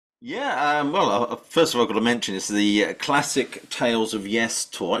Yeah, first of all, I've got to mention it's the classic Tales of Yes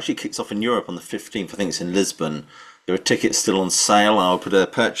tour. Actually kicks off in Europe on the 15th. I think it's in Lisbon. There are tickets still on sale. I'll put a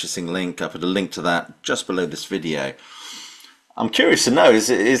purchasing link. I'll put a link to that just below this video. I'm curious to know,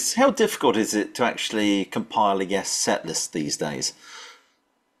 is how difficult is it to actually compile a Yes set list these days?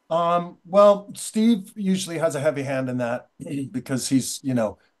 Well, Steve usually has a heavy hand in that because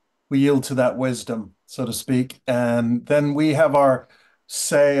we yield to that wisdom, so to speak. And then we have our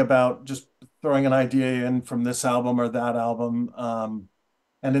say about just throwing an idea in from this album or that album.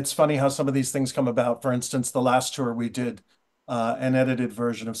 And it's funny how some of these things come about. For instance, the last tour we did an edited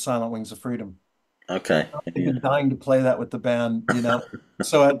version of Silent Wings of Freedom. Okay. I've Yeah. been dying to play that with the band.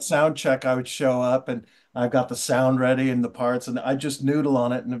 So at sound check, I would show up and I've got the sound ready and the parts, and I just noodle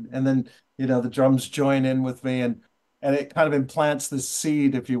on it, and then the drums join in with me, and it kind of implants this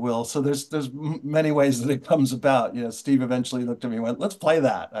seed, if you will. So there's many ways that it comes about. Steve eventually looked at me and went, "Let's play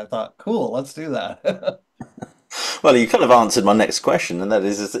that." I thought, "Cool, let's do that." Well, you kind of answered my next question, and that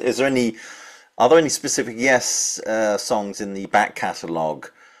is there are there any specific Yes songs in the back catalogue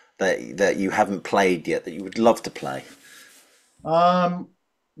that you haven't played yet that you would love to play? Um,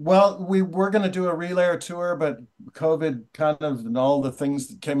 well, we were going to do a relayer tour, but COVID kind of and all the things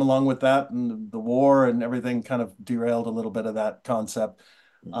that came along with that and the war and everything kind of derailed a little bit of that concept.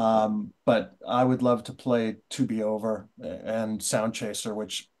 But I would love to play To Be Over and Sound Chaser,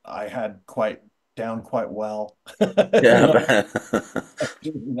 which I had quite well. You know, Yeah.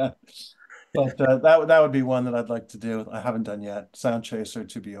 yeah. But that would be one that I'd like to do. I haven't done yet. Sound Chaser,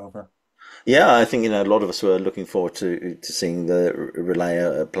 To Be Over. Yeah, I think a lot of us were looking forward to seeing the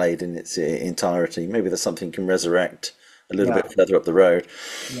relay played in its entirety. Maybe there's something you can resurrect a little Yeah, bit further up the road.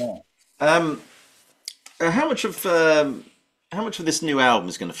 yeah. Um, how much of how much of this new album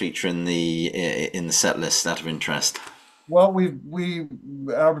is going to feature in the set list out of interest? Well, we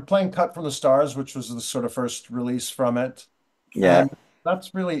are playing Cut from the Stars, which was the sort of first release from it, Yeah, and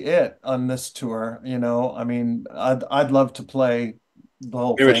that's really it on this tour. I mean, I'd love to play the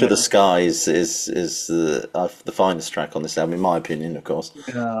whole Mirror to thing. the Skies is the finest track on this album, in my opinion, of course.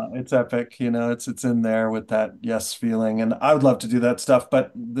 Yeah, it's epic. It's in there with that yes feeling, and I would love to do that stuff,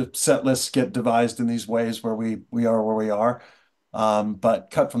 but the set lists get devised in these ways where we are where we are. But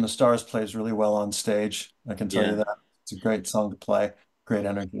Cut from the Stars plays really well on stage. I can tell you Yeah. that. It's a great song to play. Great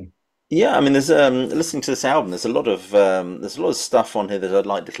energy. Yeah, I mean, there's listening to this album. There's a lot of stuff on here that are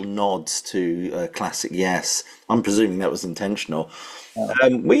like little nods to classic Yes. I'm presuming that was intentional. Yeah.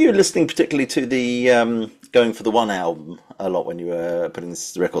 Were you listening particularly to the Going for the One album a lot when you were putting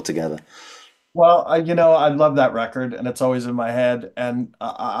this record together? Well, I love that record, and it's always in my head. And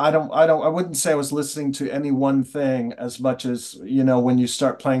I wouldn't say I was listening to any one thing as much as, when you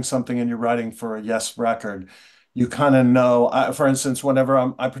start playing something and you're writing for a Yes record, you kind of know. For instance, whenever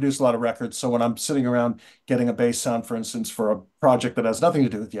I produce a lot of records, so when I'm sitting around getting a bass sound, for instance, for a project that has nothing to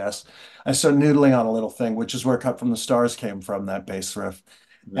do with Yes, I start noodling on a little thing, which is where Cut from the Stars came from, that bass riff.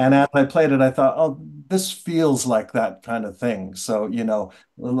 And Mhm. as I played it, I thought, oh, this feels like that kind of thing. So,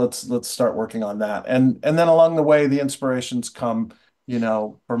 let's start working on that. And then along the way, the inspirations come,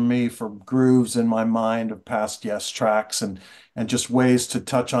 for me for grooves in my mind of past Yes tracks and just ways to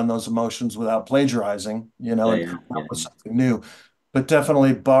touch on those emotions without plagiarizing, Yeah, and yeah, come up yeah, with something new. But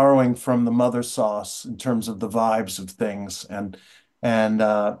definitely borrowing from the mother sauce in terms of the vibes of things. And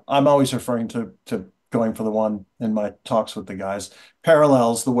I'm always referring to Going for the One in my talks with the guys,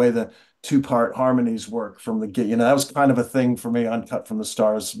 parallels the way the two-part harmonies work from the gate. That was kind of a thing for me on Cut from the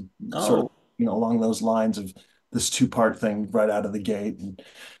Stars, sort of, Oh, along those lines of this two-part thing right out of the gate. And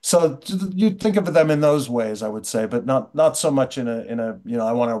so you think of them in those ways, I would say, but not so much in a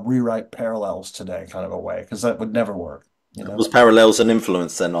I want to rewrite parallels today kind of a way, because that would never work, you know. was Parallels an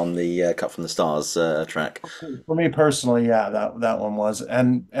influence then on the Cut from the Stars track? For me personally, yeah, that one was,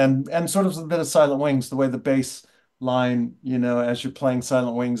 and sort of a bit of Silent Wings, the way the bass line, as you're playing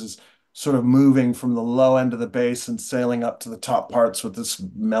Silent Wings, is sort of moving from the low end of the bass and sailing up to the top parts with this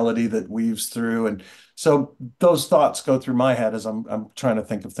melody that weaves through, and so those thoughts go through my head as I'm trying to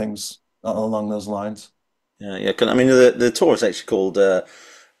think of things along those lines. Yeah, yeah. I mean, the tour is actually called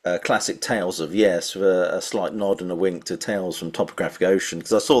Classic Tales of Yes, with a slight nod and a wink to Tales from Topographic Ocean.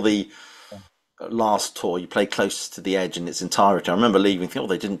 Because I saw the last tour, you played Closest to the Edge in its entirety. I remember leaving thinking, oh,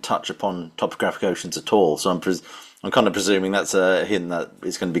 they didn't touch upon Topographic Oceans at all. So I'm kind of presuming that's a hint that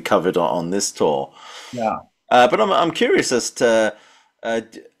it's going to be covered on this tour. Yeah. But I'm curious as to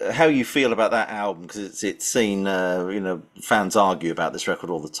how you feel about that album because it's seen fans argue about this record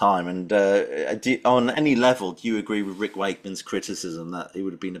all the time. And on any level, do you agree with Rick Wakeman's criticism that it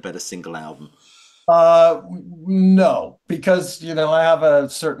would have been a better single album? No, because I have a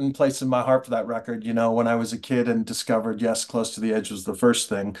certain place in my heart for that record. When I was a kid and discovered Yes, Close to the Edge was the first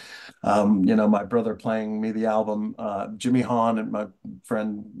thing. My brother playing me the album, Jimmy Hahn and my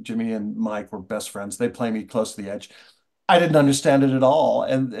friend Jimmy and Mike were best friends. They play me Close to the Edge. I didn't understand it at all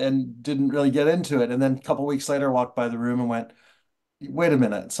and didn't really get into it. And then a couple weeks later, I walked by the room and went, wait a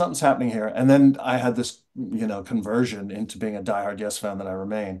minute, something's happening here. And then I had this, conversion into being a diehard Yes fan that I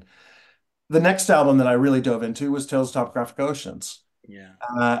remain. The next album that I really dove into was Tales of Topographic Oceans. Yeah.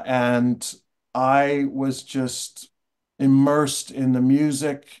 And I was just immersed in the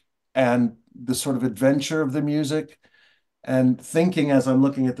music and the sort of adventure of the music and thinking as I'm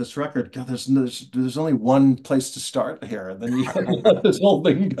looking at this record, God, there's only one place to start here. And then you gotta let this whole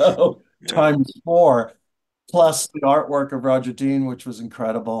thing go Yeah. times four plus the artwork of Roger Dean, which was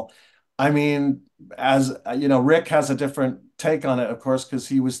incredible. I mean, as Rick has a different take on it, of course, because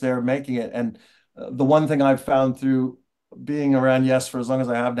he was there making it. And the one thing I've found through being around Yes for as long as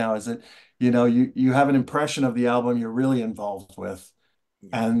I have now is that, you have an impression of the album you're really involved with.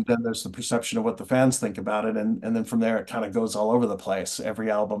 Yeah. And then there's the perception of what the fans think about it. And then from there, it kind of goes all over the place.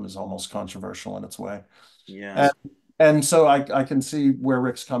 Every album is almost controversial in its way. Yeah. And and so I can see where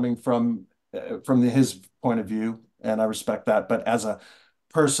Rick's coming from his point of view, and I respect that. But as a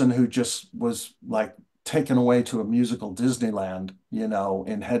person who just was like taken away to a musical Disneyland,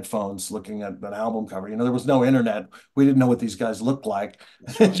 in headphones, looking at an album cover, there was no internet. We didn't know what these guys looked like.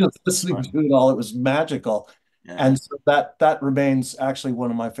 That's right. Just That's listening right. to it all, it was magical. Yeah. And so that remains actually one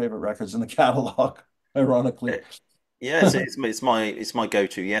of my favorite records in the catalog, ironically. Yeah, it's my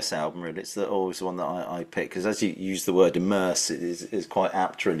go-to Yes album really. It's always the one that I pick because as you use the word immerse, it is quite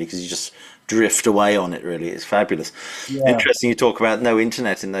apt really because you just drift away on it really. It's fabulous. Yeah. Interesting you talk about no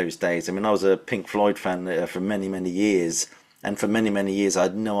internet in those days. I mean, I was a Pink Floyd fan for many many years, and for many many years I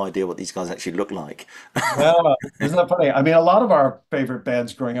had no idea what these guys actually looked like. Yeah, isn't that funny? I mean, a lot of our favorite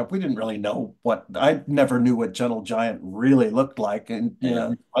bands growing up, we didn't really know I never knew what Gentle Giant really looked like. And,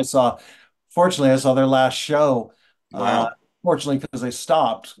 Yeah. fortunately, I saw their last show. Uh, Wow. Fortunately, because they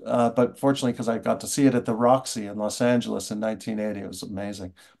stopped, but fortunately, because I got to see it at the Roxy in Los Angeles in 1980. It was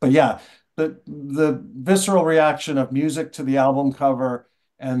amazing. But yeah, the visceral reaction of music to the album cover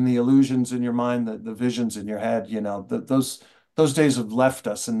and the illusions in your mind, the visions in your head, those days have left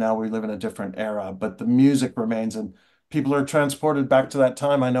us and now we live in a different era, but the music remains and people are transported back to that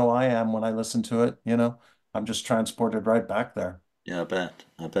time. I know I am when I listen to it. I'm just transported right back there. Yeah, I bet.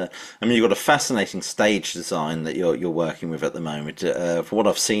 I bet. I mean, you've got a fascinating stage design that you're working with at the moment. From what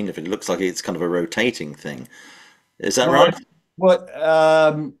I've seen of it, it looks like it's kind of a rotating thing. Is that Well,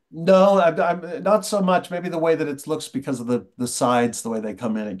 right? no, I'm not so much. Maybe the way that it looks because of the sides, the way they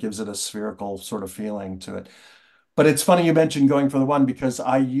come in, it gives it a spherical sort of feeling to it. But it's funny you mentioned going for the one because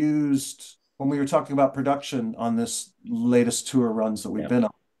I used when we were talking about production on this latest tour runs that we've Yeah. been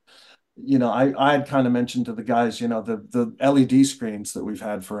on. I had kind of mentioned to the guys, the LED screens that we've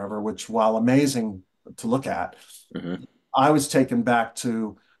had forever, which while amazing to look at, Hmm. I was taken back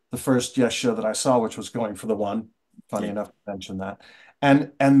to the first Yes show that I saw, which was going for the one. Funny Yeah. enough to mention that.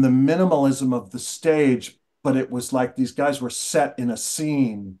 And the minimalism of the stage, but it was like these guys were set in a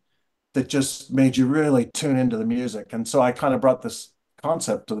scene that just made you really tune into the music. And so I kind of brought this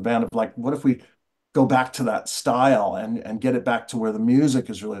concept to the band of like, what if we go back to that style and get it back to where the music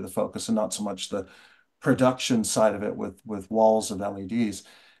is really the focus and not so much the production side of it with walls of LEDs.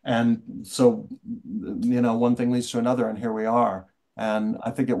 And so, one thing leads to another, and here we are. And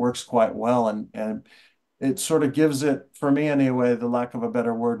I think it works quite well. And it sort of gives it, for me anyway, the lack of a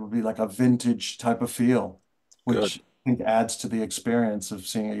better word would be like a vintage type of feel, Good. which I think adds to the experience of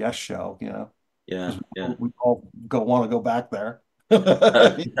seeing a Yes show, Yeah. because Yeah. we all want to go back there.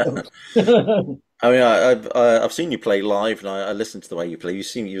 I mean, I've seen you play live, and I listened to the way you play.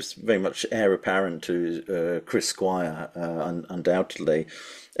 You're very much heir apparent to Chris Squire, undoubtedly.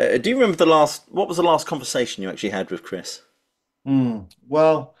 Do you remember what was the last conversation you actually had with Chris?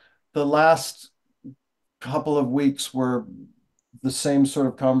 Well, the last couple of weeks were the same sort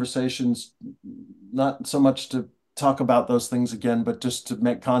of conversations, not so much to talk about those things again, but just to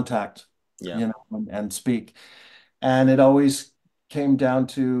make contact, Yeah. and speak. And it always came down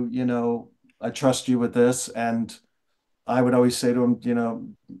to, I trust you with this. And I would always say to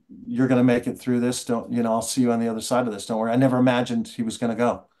him, you're going to make it through this. Don't, I'll see you on the other side of this. Don't worry. I never imagined he was going to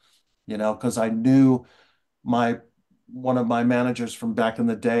go, because I knew my one of my managers from back in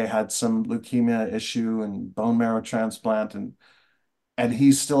the day had some leukemia issue and bone marrow transplant and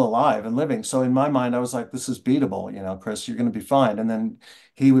he's still alive and living. So in my mind, I was like, this is beatable, Chris, you're going to be fine. And then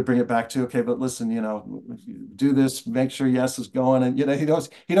he would bring it back to, okay, but listen, do this, make sure Yes is going. And,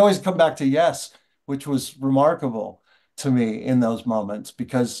 he'd always come back to Yes. which was remarkable to me in those moments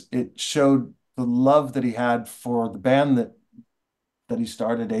because it showed the love that he had for the band that he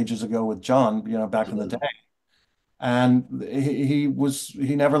started ages ago with John, back in the day. And he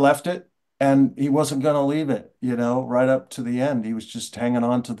never left it and he wasn't going to leave it, right up to the end. He was just hanging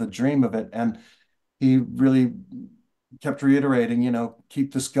on to the dream of it. And he really kept reiterating,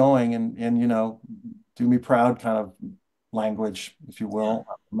 keep this going and do me proud kind of language, if you Yeah. will.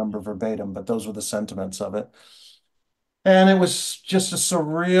 I don't remember verbatim, but those were the sentiments of it. And it was just a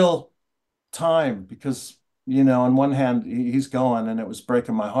surreal time because, on one hand, he's going and it was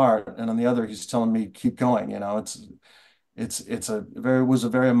breaking my heart. And on the other, he's telling me, keep going. It was a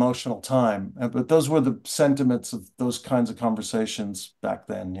very emotional time. But those were the sentiments of those kinds of conversations back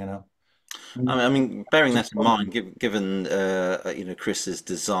then. I mean, bearing that in mind, given Chris's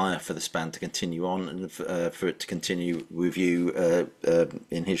desire for this band to continue on and for it to continue with you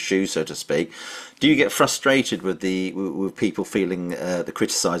in his shoes, so to speak, do you get frustrated with with people feeling the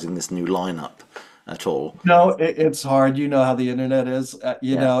criticizing this new lineup at all? No, it's hard. You know how the internet is.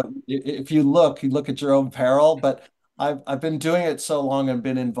 Yeah, If you look at your own peril. But I've been doing it so long and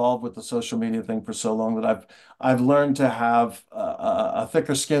been involved with the social media thing for so long that I've learned to have a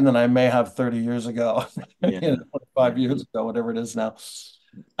thicker skin than I may have 30 years ago, yeah, 5 yeah, years ago, whatever it is now.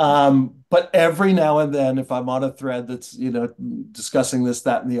 But every now and then, if I'm on a thread that's, discussing this,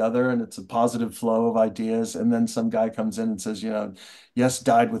 that, and the other, and it's a positive flow of ideas, and then some guy comes in and says, yes,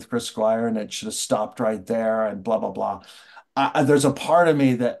 died with Chris Squire, and it should have stopped right there, and blah, blah, blah. There's a part of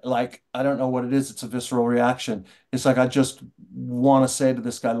me that, like, I don't know what it is. It's a visceral reaction. It's like I just want to say to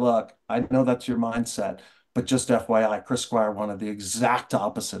this guy, look, I know that's your mindset, but just FYI, Chris Squire wanted the exact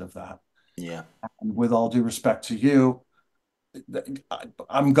opposite of that. yeah, And with all due respect to you,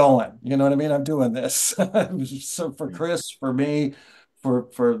 I'm going. You know what I mean? I'm doing this. So for yeah. Chris, for me,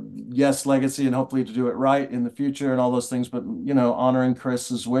 for yes, legacy, and hopefully to do it right in the future and all those things. But honoring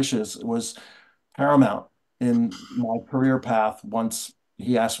Chris's wishes was paramount in my career path. Once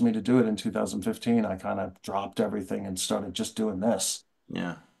he asked me to do it in 2015, I kind of dropped everything and started just doing this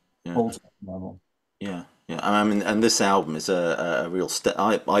Yeah, yeah, full time level. yeah, yeah. I mean, and this album is a real step.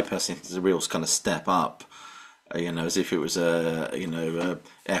 I personally think it's a real kind of step up. As if it was a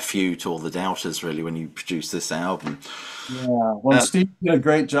fu to all the doubters, really, when you produce this album. Yeah, well, Uh, Steve did a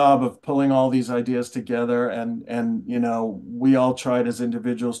great job of pulling all these ideas together, and we all tried as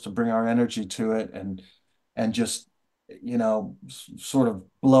individuals to bring our energy to it, and just sort of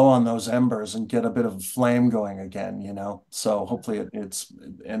blow on those embers and get a bit of a flame going again. So hopefully it's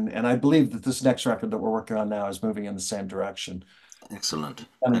and I believe that this next record that we're working on now is moving in the same direction. Excellent,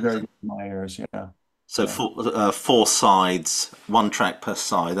 Sounded very excellent. good in my ears. Yeah, So yeah. four sides, one track per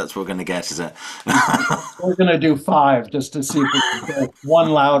side. That's what we're going to get, is it? We're gonna do five just to see if we can go one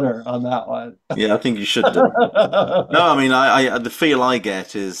louder on that one. Yeah, I think you should do. No, I mean, the feel I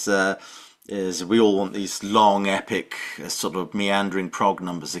get is we all want these long, epic, sort of meandering prog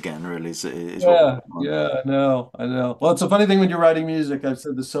numbers again. Really, is what we Yeah, want. yeah, I know, I know. Well, it's a funny thing when you're writing music. I've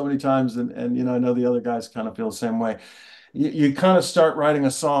said this so many times, and I know the other guys kind of feel the same way. You kind of start writing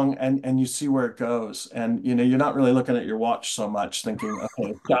a song and you see where it goes, and you're not really looking at your watch so much, thinking, okay,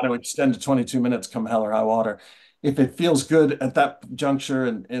 it's got to extend to 22 minutes, come hell or high water. If it feels good at that juncture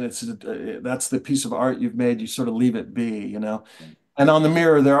and it's that's the piece of art you've made, you sort of leave it be. And on the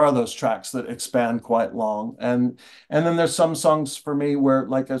mirror, there are those tracks that expand quite long. And then there's some songs for me where,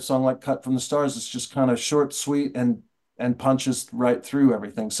 like a song like Cut from the Stars, it's just kind of short, sweet, and punches right through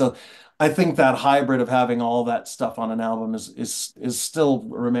everything. So I think that hybrid of having all that stuff on an album is still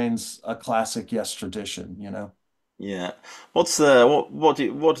remains a classic Yes tradition. Yeah. What's the what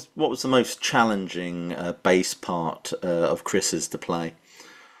was the most challenging bass part of Chris's to play?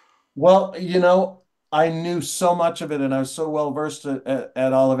 Well, I knew so much of it and I was so well versed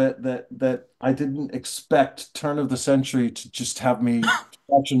at all of it that I didn't expect turn of the century to just have me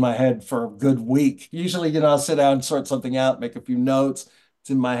scratching my head for a good week. Usually, I'll sit down, sort something out, make a few notes. It's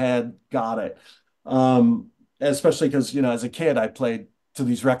in my head, got it. Especially because, as a kid, I played to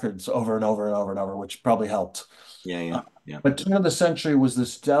these records over and over and over and over, which probably helped. Yeah, Uh, yeah, yeah, but turn of the century was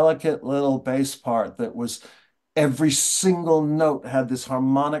this delicate little bass part that was every single note had this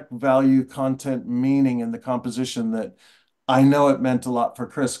harmonic value, content, meaning in the composition that I know it meant a lot for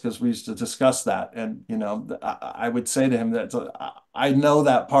Chris because we used to discuss that. And, I would say to him that I know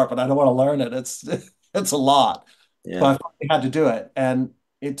that part, but I don't want to learn it. It's a lot. So yeah, I finally had to do it. And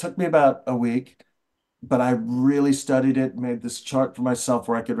it took me about a week, but I really studied it, made this chart for myself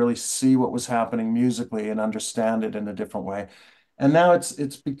where I could really see what was happening musically and understand it in a different way. And now it's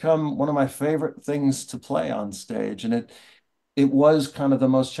become one of my favorite things to play on stage. And it was kind of the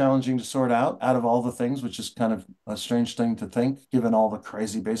most challenging to sort out of all the things, which is kind of a strange thing to think, given all the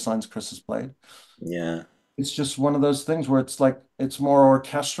crazy bass lines Chris has played. Yeah. It's just one of those things where it's like it's more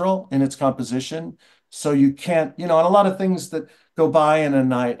orchestral in its composition. So you can't, and a lot of things that go by in a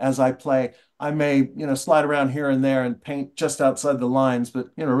night as I play, I may, slide around here and there and paint just outside the lines, but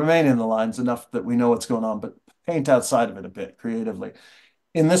remain in the lines enough that we know what's going on, but paint outside of it a bit creatively.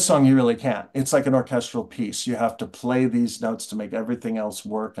 In this song, you really can't. It's like an orchestral piece. You have to play these notes to make everything else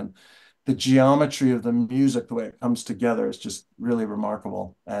work. And the geometry of the music, the way it comes together, is just really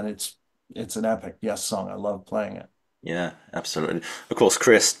remarkable. And it's an epic Yes song. I love playing it. Yeah, absolutely. Of course,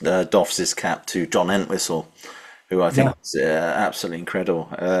 Chris doffs his cap to John Entwistle, who I Yeah. think is absolutely incredible.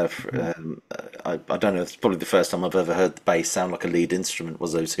 I don't know, it's probably the first time I've ever heard the bass sound like a lead instrument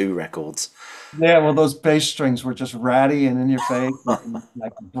was those Who records. Yeah, well, those bass strings were just ratty and in your face and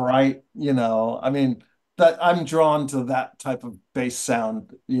like bright, I mean, that I'm drawn to that type of bass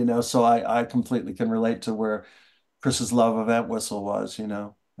sound, so I completely can relate to where Chris's love of Ant Whistle was,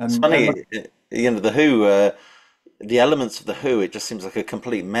 It's funny, the Who, the elements of the Who, it just seems like a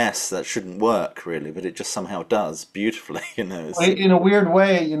complete mess that shouldn't work really, but it just somehow does beautifully. It's in a weird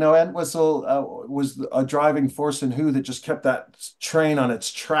way, Entwistle was a driving force in Who that just kept that train on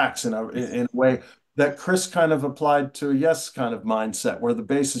its tracks in a way that Chris kind of applied to a Yes kind of mindset, where the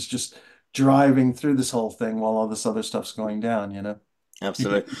bass is just driving through this whole thing while all this other stuff's going down. You can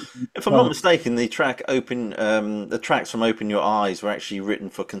absolutely. If I'm not tell mistaken, the tracks from Open Your Eyes were actually written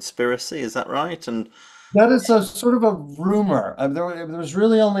for Conspiracy. Is that right? And that is a sort of a rumor. There was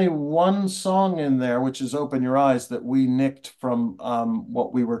really only one song in there, which is "Open Your Eyes," that we nicked from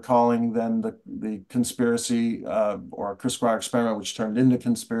what we were calling then the conspiracy or Chris Squire experiment, which turned into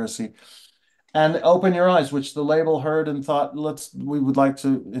conspiracy, and "Open Your Eyes," which the label heard and thought, we would like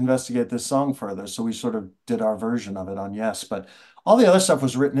to investigate this song further. So we sort of did our version of it on Yes, but all the other stuff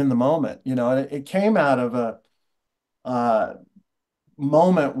was written in the moment, and it came out of a uh,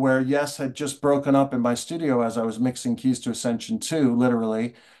 moment where Yes had just broken up in my studio as I was mixing Keys to Ascension 2,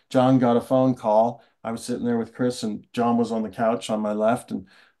 literally. John got a phone call. I was sitting there with Chris, and John was on the couch on my left, and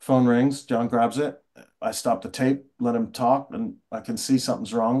phone rings. John grabs it. I stop the tape, let him talk, and I can see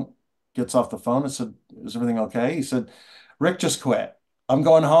something's wrong. Gets off the phone. I said, "Is everything okay?" He said, "Rick just quit. I'm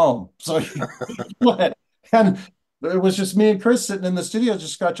going home." So he quit. And it was just me and Chris sitting in the studio,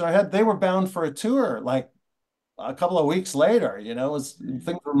 just scratching our head. They were bound for a tour, like a couple of weeks later,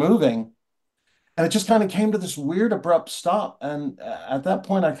 things were moving. And it just kind of came to this weird abrupt stop. And at that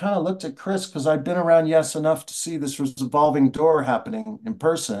point, I kind of looked at Chris because I'd been around Yes enough to see this revolving door happening in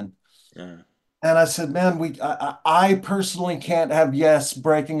person. yeah, And I said, man, I personally can't have Yes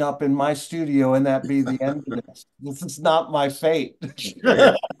breaking up in my studio and that be the end of this. This is not my fate.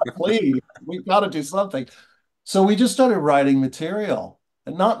 yeah, Please, we've got to do something. So we just started writing material,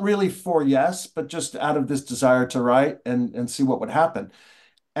 and not really for Yes, but just out of this desire to write and see what would happen.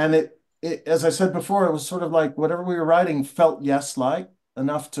 And as I said before, it was sort of like whatever we were writing felt Yes-like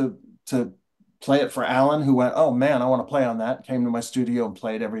enough to play it for Alan, who went, "Oh man, I want to play on that." Came to my studio and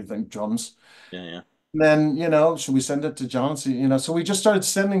played everything drums. yeah, yeah, And then, should we send it to John? So, so we just started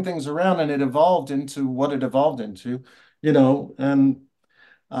sending things around, and it evolved into what it evolved into, and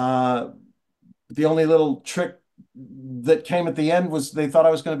uh the only little trick that came at the end was they thought I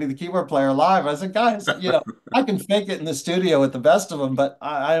was going to be the keyboard player live. I said, guys, I can fake it in the studio with the best of them, but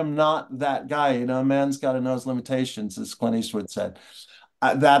I am not that guy. A man's got to know his limitations, as Clint Eastwood said.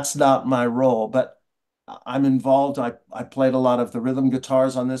 That's not my role, but I'm involved. I played a lot of the rhythm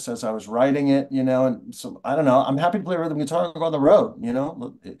guitars on this as I was writing it, and so I don't know. I'm happy to play rhythm guitar and go on the road.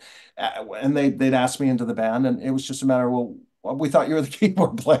 And they'd ask me into the band, and it was just a matter of, well, we thought you were the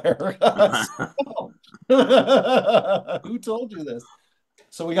keyboard player. Who told you this?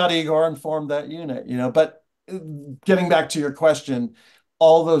 So we got Igor and formed that unit, But getting back to your question,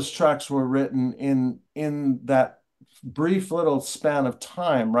 all those tracks were written in that brief little span of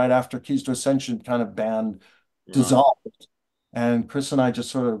time right after Keys to Ascension kind of band right. dissolved. And Chris and I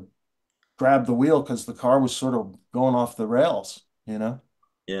just sort of grabbed the wheel because the car was sort of going off the rails. Yeah,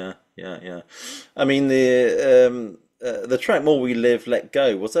 yeah, yeah. I mean the track "More We Live, Let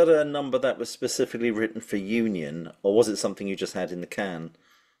Go" was that a number that was specifically written for Union, or was it something you just had in the can?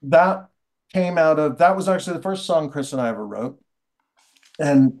 That that was actually the first song Chris and I ever wrote.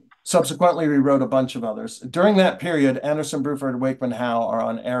 And subsequently, we wrote a bunch of others. During that period, Anderson, Bruford, Wakeman, Howe are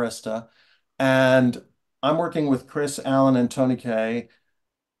on Arista. And I'm working with Chris, Allen, and Tony Kaye.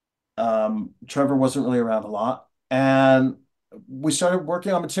 Trevor wasn't really around a lot. And we started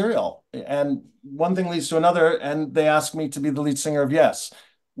working on material. And one thing leads to another. And they asked me to be the lead singer of Yes.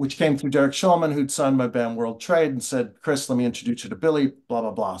 which came through Derek Shulman, who'd signed my band World Trade and said, Chris, let me introduce you to Billy, blah,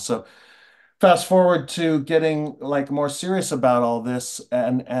 blah, blah. So fast forward to getting like more serious about all this,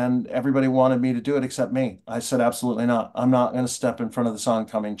 and everybody wanted me to do it except me. I said absolutely not. I'm not going to step in front of this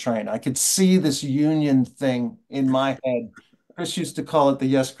oncoming train. I could see this union thing in my head. Chris used to call it the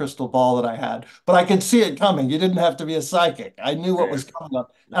yes crystal ball that I had, but I could see it coming. You didn't have to be a psychic. I knew what Yeah, was coming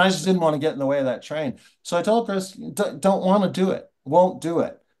up, and I just absolutely. didn't want to get in the way of that train. So I told Chris, don't want to do it, won't do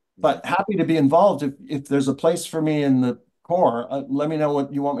it, Yeah. but happy to be involved if there's a place for me in the core. Let me know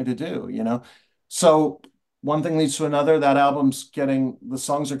what you want me to do, you know. So one thing leads to another. That album's getting, the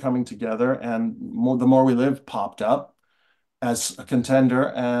songs are coming together, and The More We Live popped up as a contender.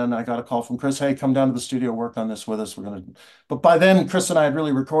 And I got a call from Chris, hey, come down to the studio, work on this with us. But by then, Chris and I had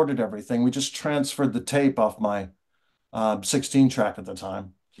really recorded everything. We just transferred the tape off my 16 track at the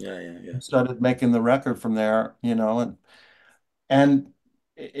time. Yeah, yeah, yeah. Started making the record from there, you know, and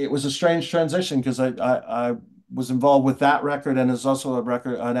it was a strange transition because I was involved with that record, and there's also a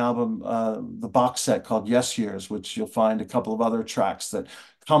record, an album, the box set called Yes Years, which you'll find a couple of other tracks that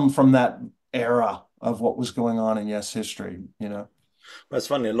come from that era of what was going on in Yes history, you know. Well, it's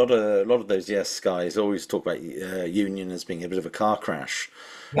funny. A lot of those Yes guys always talk about Union as being a bit of a car crash.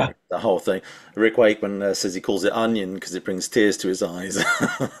 Yeah. The whole thing. Rick Wakeman says he calls it onion because it brings tears to his eyes.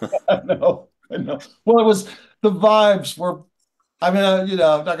 I know, I know. Well, it was the vibes were. I mean, you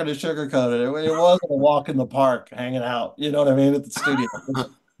know, I'm not going to sugarcoat it. It wasn't a walk in the park, hanging out. You know what I mean? At the studio,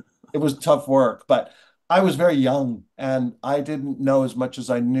 it was tough work, but I was very young and I didn't know as much as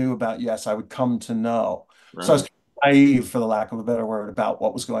I knew about Yes, I would come to know. So I Right. was naive, for the lack of a better word, about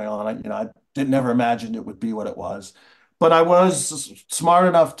what was going on. I did never imagined it would be what it was. But I was smart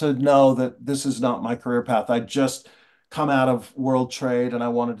enough to know that this is not my career path. I just come out of World Trade and I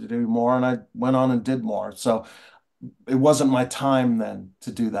wanted to do more, and I went on and did more. So it wasn't my time then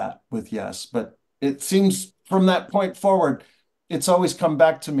to do that with Yes. But it seems from that point forward, it's always come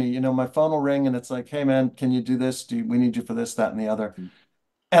back to me. You know, my phone will ring and it's like, hey man, can you do this? We need you for this, that, and the other.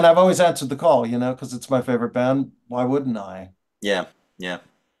 And I've always answered the call, you know, because it's my favorite band. Why wouldn't I? Yeah, yeah,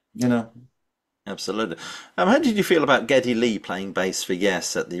 You know? absolutely. How did you feel about Geddy Lee playing bass for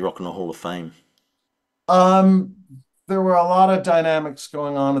Yes at the Rock and Roll Hall of Fame? Um, there were a lot of dynamics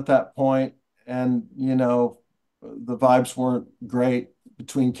going on at that point, and you know, the vibes weren't great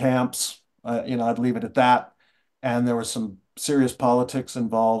between camps. You know, I'd leave it at that. And there was some serious politics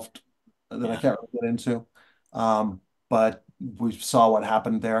involved that I Yeah. can't really get into. But we saw what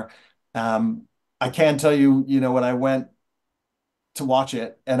happened there. I can tell you, you know, when I went to watch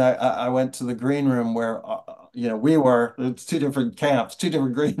it, and I went to the green room where you know we were. It's two different camps, two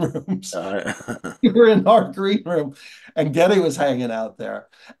different green rooms. Uh, We were in our green room, and Geddy was hanging out there.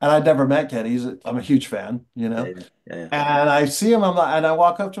 And I'd never met Geddy. I'm a huge fan, you yeah, know. yeah, yeah, And I see him, and I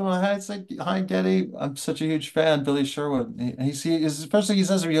walk up to him, and I say, "Hi, Geddy. I'm such a huge fan, Billy Sherwood." First thing he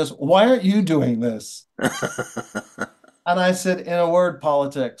says to me, he goes, "Why aren't you doing this?" yeah. And I said, "In a word,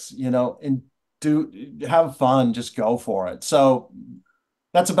 politics. You know, and do have fun, just go for it." So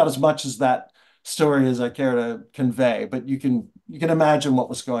that's about as much as that story as I care to convey. But you can imagine what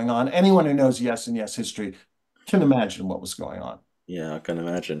was going on. Anyone who knows Yes and Yes history can imagine what was going on. Yeah, I can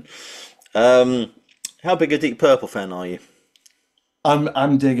imagine. Um, how big a Deep Purple fan are you?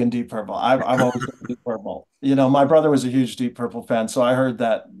 I'm digging Deep Purple. I've always been Deep Purple. You know, my brother was a huge Deep Purple fan, so I heard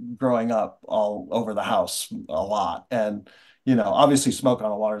that growing up all over the house a lot. And you know, obviously, Smoke on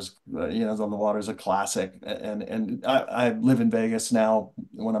the Water's you know, on the Water is a classic. And I live in Vegas now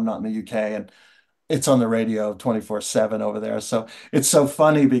when I'm not in the UK, and it's on the radio 24/7 over there. So it's so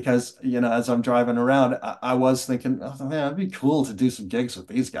funny because, you know, as I'm driving around, I was thinking, oh man, it'd be cool to do some gigs with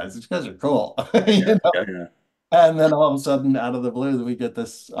these guys. These guys are cool. Yeah, You know? yeah, yeah. And then all of a sudden, out of the blue, we get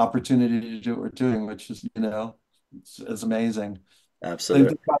this opportunity to do what we're doing, which is, you know, it's amazing. They've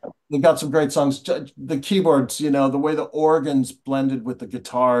Absolutely. they've got some great songs. The keyboards, you know, the way the organs blended with the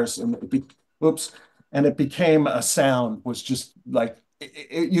guitars, and oops, and it became a sound, was just like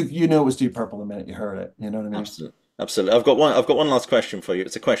you knew it was Deep Purple the minute you heard it. You know what I mean? Absolutely. Absolutely. I've got one last question for you.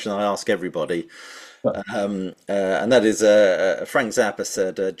 It's a question I ask everybody. But And that is Frank Zappa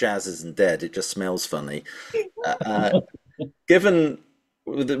said, jazz isn't dead, it just smells funny. Uh, given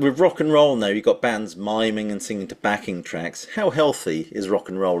with rock and roll now, you've got bands miming and singing to backing tracks. How healthy is rock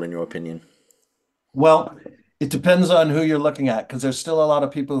and roll, in your opinion? well, it depends on who you're looking at, because there's still a lot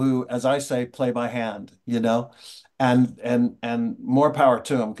of people who, as I say, play by hand, you know, and more power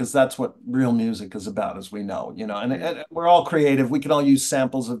to them, because that's what real music is about, as we know, you know, Yeah. and we're all creative. We can all use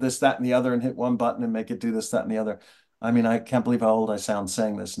samples of this, that, and the other, and hit one button and make it do this, that, and the other. I mean, I can't believe how old I sound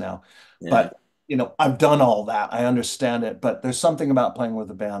saying this now, Yeah. but I've done all that. I understand it, but there's something about playing with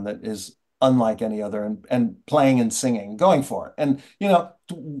a band that is unlike any other, and playing and singing, going for it. And,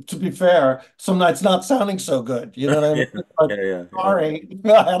 to be fair, some nights not sounding so good. You know what I mean? Yeah, It's like, yeah, yeah, sorry,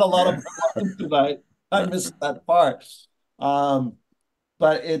 I had a lot yeah. of lines tonight. I missed that part. Um,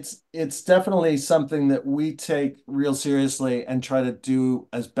 but it's definitely something that we take real seriously and try to do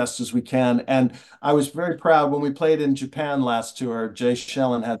as best as we can. And I was very proud when we played in Japan last tour. Jay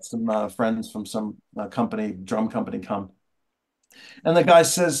Schellen had some friends from some drum company come. And the guy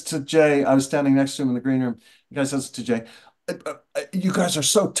says to Jay, I was standing next to him in the green room. The guy says to Jay, "You guys are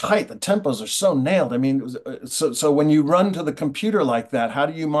so tight. The tempos are so nailed. I mean, so when you run to the computer like that, how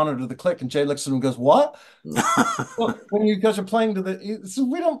do you monitor the click?" And Jay looks at him and goes, "What?" Well, when you guys are playing to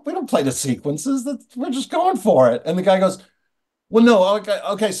we don't play the sequences. We're just going for it. And the guy goes, "Well, no,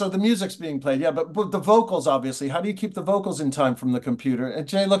 okay. So the music's being played, yeah, but the vocals, obviously. How do you keep the vocals in time from the computer?" And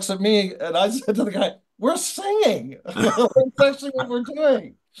Jay looks at me, and I said to the guy, "We're singing. That's actually what we're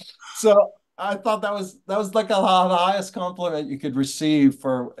doing." So I thought that was like the highest compliment you could receive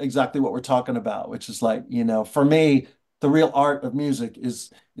for exactly what we're talking about, which is like, for me, the real art of music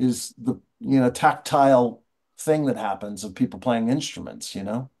is the tactile thing that happens of people playing instruments.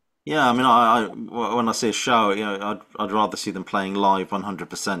 Yeah, I mean, when I see a show, I'd rather see them playing live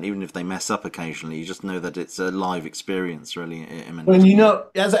 100%, even if they mess up occasionally. You just know that it's a live experience, really, And imminent.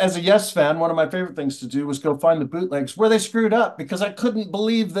 as a Yes fan, one of my favorite things to do was go find the bootlegs where they screwed up because I couldn't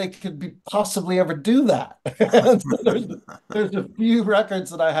believe they could possibly ever do that. And so there's a few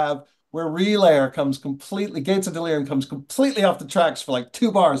records that I have where Relayer Gates of Delirium comes completely off the tracks for like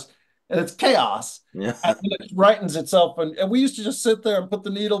 2 bars, and it's chaos. Yeah, And it rightens itself. And we used to just sit there and put the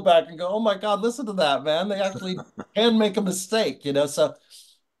needle back and go, "Oh my God, listen to that, man. They actually can make a mistake." So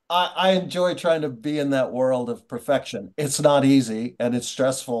I enjoy trying to be in that world of perfection. It's not easy and it's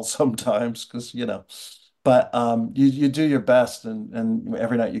stressful sometimes because, but you do your best, and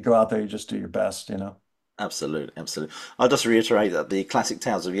every night you go out there, you just do your best. absolutely, absolutely. I'll just reiterate that the Classic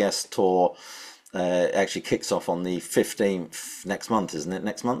Tales of Yes tour actually kicks off on the 15th next month, isn't it?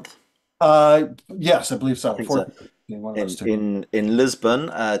 Next month? Yes, I believe I so. think so. 14, one of those In two. in Lisbon,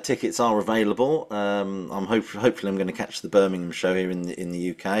 tickets are available. Hopefully I'm going to catch the Birmingham show here in the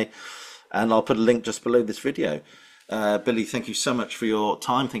UK, and I'll put a link just below this video. Billy, thank you so much for your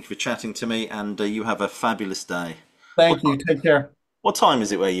time. Thank you for chatting to me, and you have a fabulous day. What Thank you. Take care. what time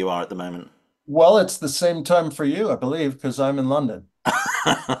is it where you are at the moment? Well, it's the same time for you, I believe, because I'm in London.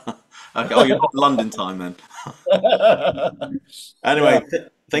 Okay, oh, you're London time then. Yeah. Anyway,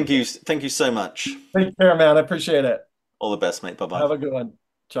 thank you so much. Take care, man. I appreciate it. All the best, mate. Bye bye. Have a good one.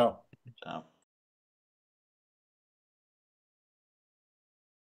 Ciao. Ciao.